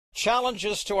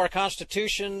Challenges to our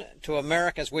Constitution, to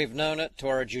America as we've known it, to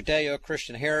our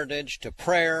Judeo-Christian heritage, to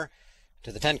prayer,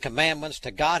 to the Ten Commandments,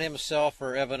 to God himself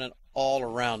are evident all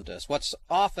around us. What's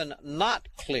often not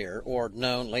clear or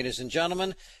known, ladies and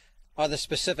gentlemen, are the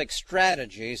specific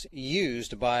strategies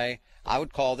used by, I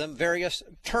would call them, various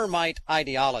termite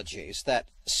ideologies that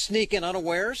sneak in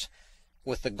unawares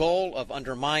with the goal of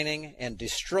undermining and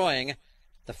destroying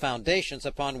the foundations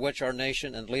upon which our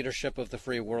nation and leadership of the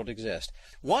free world exist.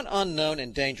 One unknown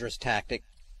and dangerous tactic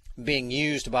being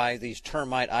used by these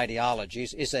termite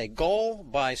ideologies is a goal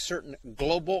by certain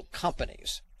global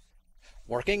companies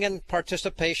working in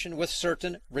participation with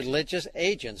certain religious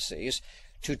agencies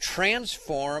to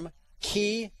transform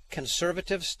key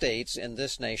conservative states in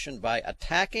this nation by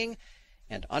attacking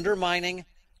and undermining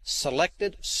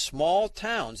selected small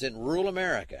towns in rural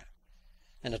America.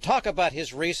 And to talk about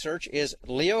his research is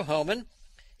Leo Hohmann.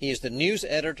 He is the news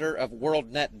editor of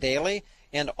WorldNet Daily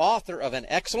and author of an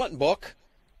excellent book,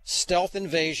 Stealth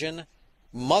Invasion,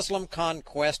 Muslim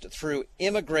Conquest Through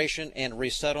Immigration and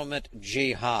Resettlement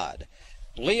Jihad.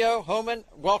 Leo Hohmann,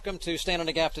 welcome to Stand on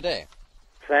the Gap today.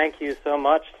 Thank you so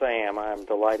much, Sam. I'm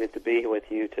delighted to be with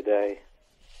you today.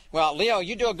 Well, Leo,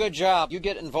 you do a good job. You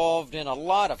get involved in a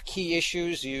lot of key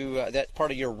issues. That's part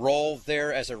of your role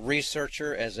there as a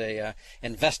researcher, as a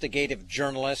investigative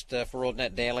journalist for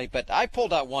WorldNet Daily. But I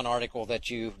pulled out one article that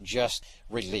you just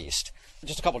released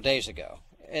just a couple of days ago.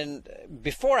 And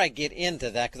before I get into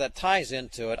that, because that ties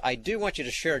into it, I do want you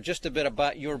to share just a bit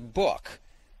about your book,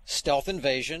 Stealth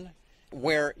Invasion,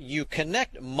 where you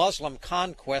connect Muslim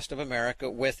conquest of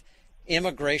America with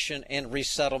immigration and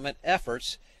resettlement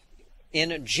efforts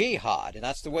in jihad, and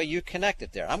that's the way you connect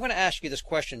it there. I'm going to ask you this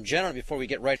question generally before we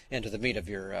get right into the meat of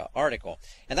your article,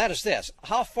 and that is this.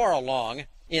 How far along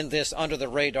in this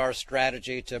under-the-radar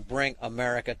strategy to bring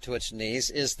America to its knees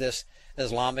is this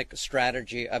Islamic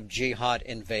strategy of jihad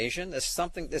invasion? This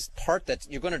part that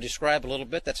you're going to describe a little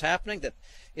bit that's happening that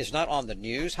is not on the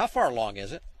news. How far along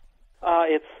is it?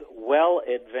 It's well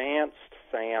advanced,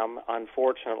 Sam.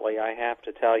 Unfortunately, I have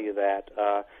to tell you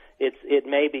that. It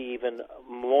may be even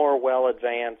more well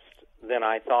advanced than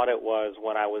I thought it was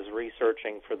when I was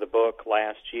researching for the book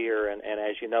last year, and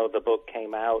as you know, the book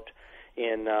came out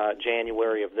in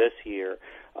January of this year.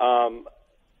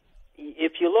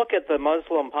 If you look at the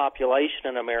Muslim population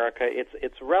in America,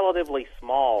 it's relatively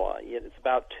small. It's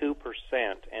about 2%,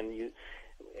 and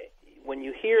when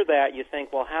you hear that, you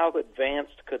think, well, how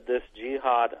advanced could this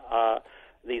jihad,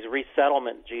 these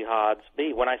resettlement jihads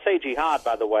be? When I say jihad,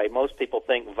 by the way, most people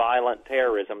think violent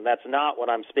terrorism. That's not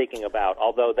what I'm speaking about,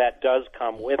 although that does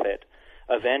come with it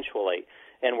eventually,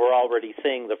 and we're already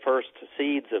seeing the first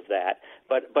seeds of that.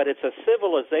 But it's a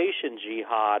civilization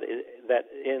jihad that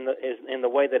in the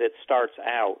way that it starts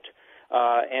out.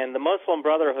 And the Muslim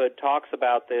Brotherhood talks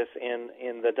about this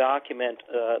in the document,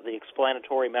 the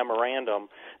explanatory memorandum.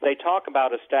 They talk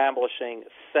about establishing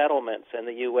settlements in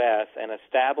the U.S. and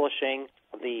establishing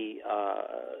the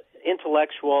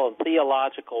intellectual and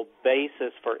theological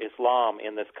basis for Islam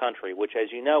in this country, which,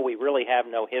 as you know, we really have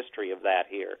no history of that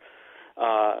here.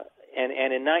 And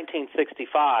in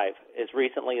 1965, as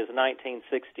recently as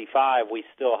 1965, we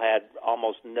still had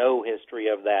almost no history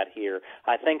of that here.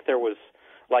 I think there was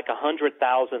like 100,000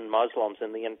 Muslims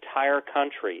in the entire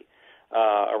country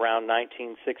around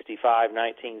 1965,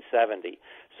 1970.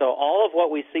 So all of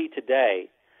what we see today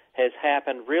has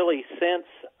happened really since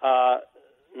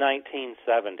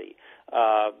 1970.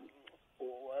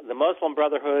 The Muslim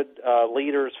Brotherhood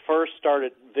leaders first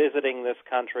started visiting this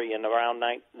country in around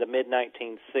the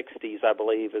mid-1960s, I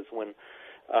believe, is when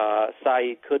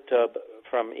Sayyid Qutb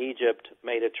from Egypt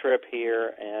made a trip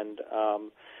here and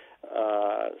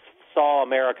saw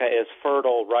America as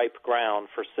fertile, ripe ground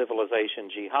for civilization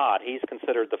jihad. He's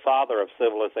considered the father of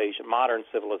modern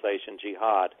civilization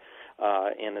jihad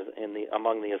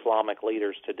among the Islamic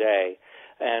leaders today.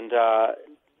 And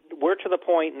we're to the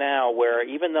point now where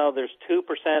even though there's 2%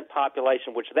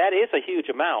 population, which that is a huge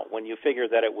amount when you figure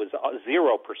that it was 0%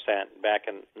 back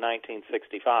in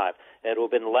 1965, it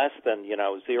would have been less than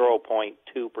 0.2%.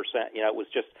 It was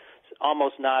just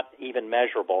almost not even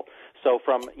measurable. So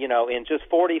from in just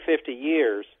 40, 50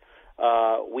 years,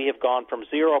 we have gone from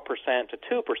 0% to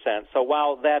 2%. So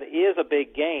while that is a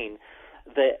big gain,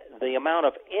 the amount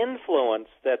of influence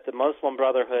that the Muslim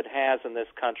Brotherhood has in this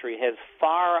country has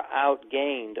far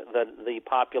outgained the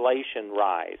population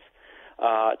rise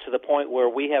to the point where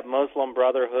we have Muslim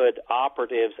Brotherhood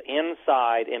operatives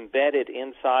embedded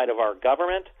inside of our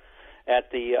government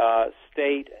at the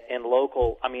state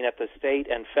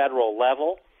and federal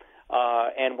level.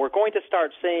 And we're going to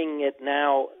start seeing it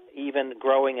now even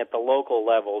growing at the local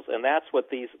levels. And that's what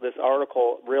this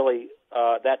article really,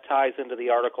 that ties into the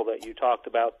article that you talked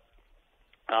about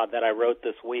that I wrote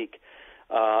this week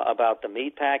about the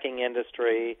meatpacking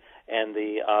industry and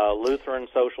the Lutheran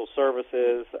social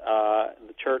services,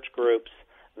 the church groups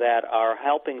that are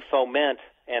helping foment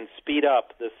and speed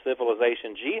up this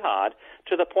civilization jihad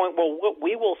to the point where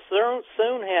we will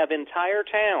soon have entire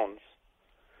towns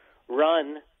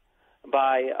run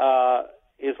by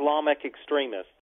Islamic extremists.